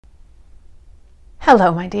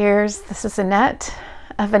Hello, my dears. This is Annette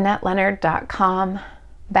of AnnetteLeonard.com,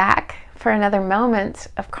 back for another moment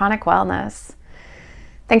of chronic wellness.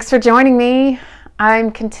 Thanks for joining me.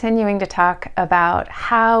 I'm continuing to talk about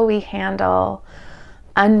how we handle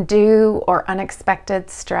undue or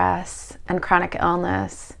unexpected stress and chronic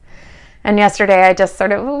illness. And yesterday I just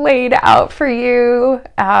sort of laid out for you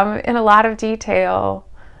in a lot of detail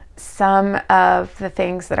some of the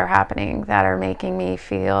things that are happening that are making me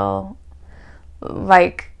feel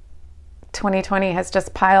like 2020 has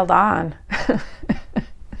just piled on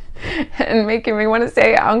and making me want to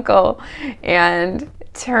say uncle and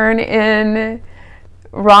turn in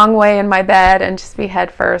wrong way in my bed and just be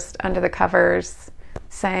head first under the covers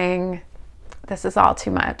saying, this is all too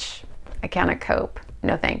much. I cannot cope.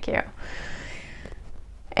 No, thank you.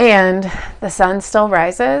 And the sun still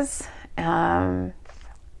rises. And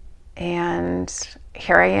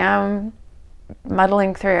here I am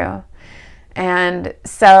muddling through. And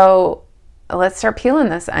so let's start peeling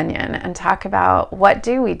this onion and talk about what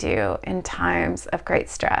do we do in times of great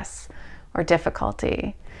stress or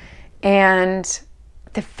difficulty. And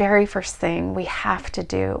the very first thing we have to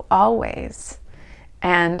do always,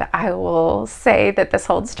 and I will say that this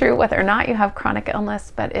holds true whether or not you have chronic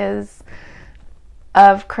illness, but is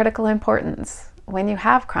of critical importance when you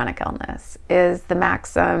have chronic illness, is the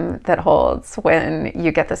maxim that holds when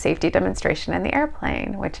you get the safety demonstration in the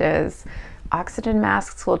airplane, which is oxygen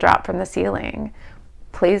masks will drop from the ceiling.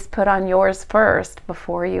 Please put on yours first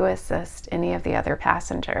before you assist any of the other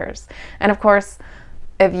passengers. And of course,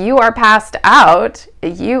 if you are passed out,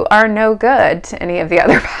 you are no good to any of the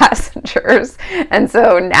other passengers. And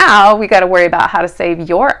so now we got to worry about how to save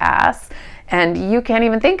your ass. And you can't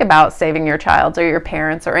even think about saving your child's or your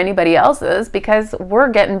parents or anybody else's because we're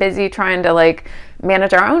getting busy trying to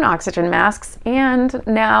manage our own oxygen masks and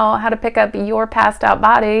now how to pick up your passed out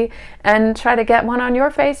body and try to get one on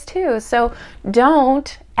your face too. So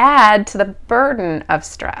don't add to the burden of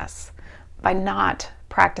stress by not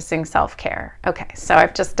practicing self-care. Okay, so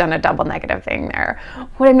I've just done a double negative thing there.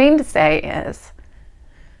 What I mean to say is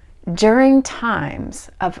during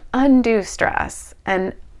times of undue stress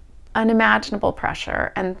and unimaginable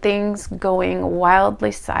pressure and things going wildly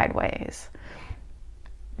sideways,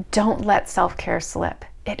 don't let self-care slip.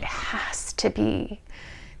 It has to be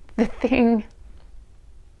the thing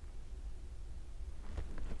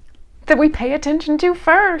that we pay attention to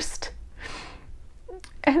first.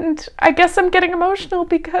 And I guess I'm getting emotional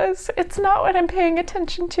because it's not what I'm paying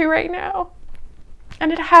attention to right now.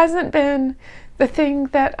 And it hasn't been the thing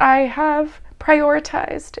that I have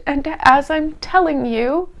prioritized. And as I'm telling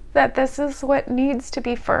you that this is what needs to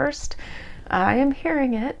be first, I am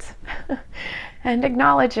hearing it and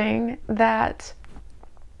acknowledging that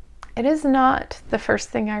it is not the first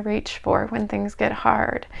thing I reach for when things get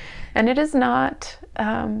hard. And it is not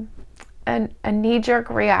a knee-jerk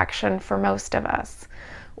reaction for most of us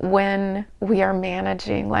when we are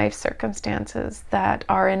managing life circumstances that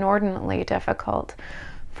are inordinately difficult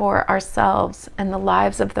for ourselves and the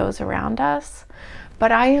lives of those around us.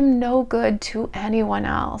 But I am no good to anyone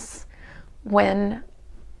else when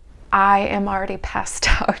I am already passed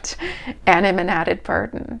out and am an added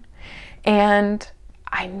burden. And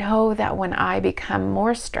I know that when I become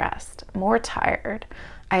more stressed, more tired,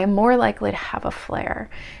 I am more likely to have a flare.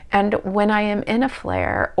 And when I am in a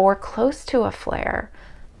flare or close to a flare,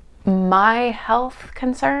 my health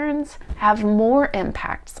concerns have more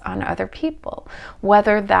impacts on other people,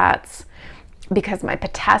 whether that's because my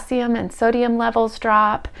potassium and sodium levels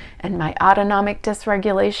drop and my autonomic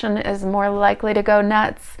dysregulation is more likely to go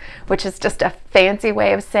nuts, which is just a fancy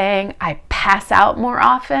way of saying I pass out more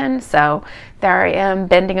often. So there I am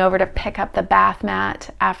bending over to pick up the bath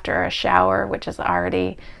mat after a shower, which is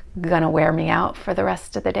already gonna wear me out for the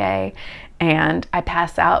rest of the day. And I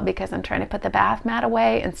pass out because I'm trying to put the bath mat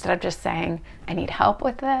away instead of just saying, I need help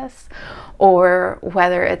with this. Or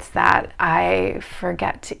whether it's that I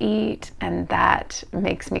forget to eat and that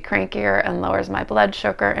makes me crankier and lowers my blood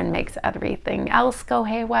sugar and makes everything else go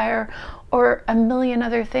haywire. Or a million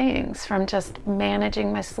other things, from just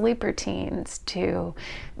managing my sleep routines to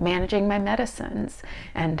managing my medicines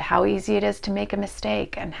and how easy it is to make a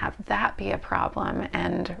mistake and have that be a problem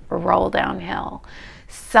and roll downhill.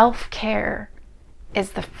 Self-care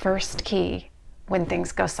is the first key when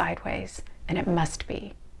things go sideways, and it must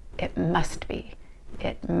be. It must be.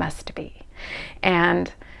 It must be.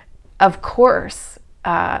 And of course,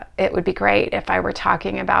 it would be great if I were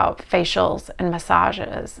talking about facials and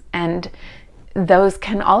massages, and those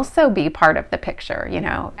can also be part of the picture,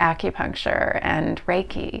 acupuncture and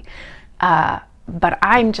Reiki. But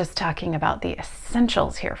I'm just talking about the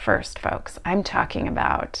essentials here first, folks. I'm talking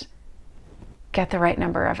about Get the right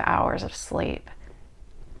number of hours of sleep.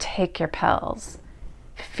 Take your pills.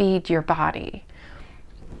 Feed your body.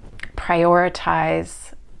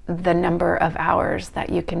 Prioritize the number of hours that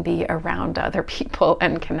you can be around other people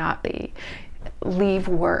and cannot be. Leave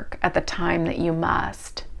work at the time that you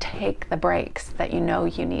must. Take the breaks that you know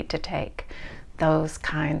you need to take. Those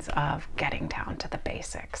kinds of getting down to the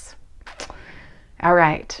basics. All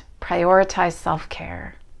right, prioritize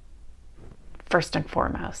self-care first and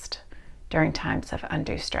foremost during times of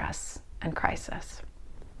undue stress and crisis.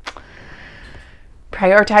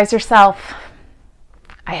 Prioritize yourself.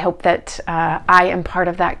 I hope that I am part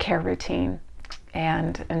of that care routine.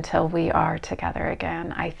 And until we are together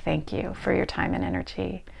again, I thank you for your time and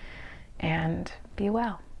energy, and be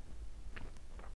well.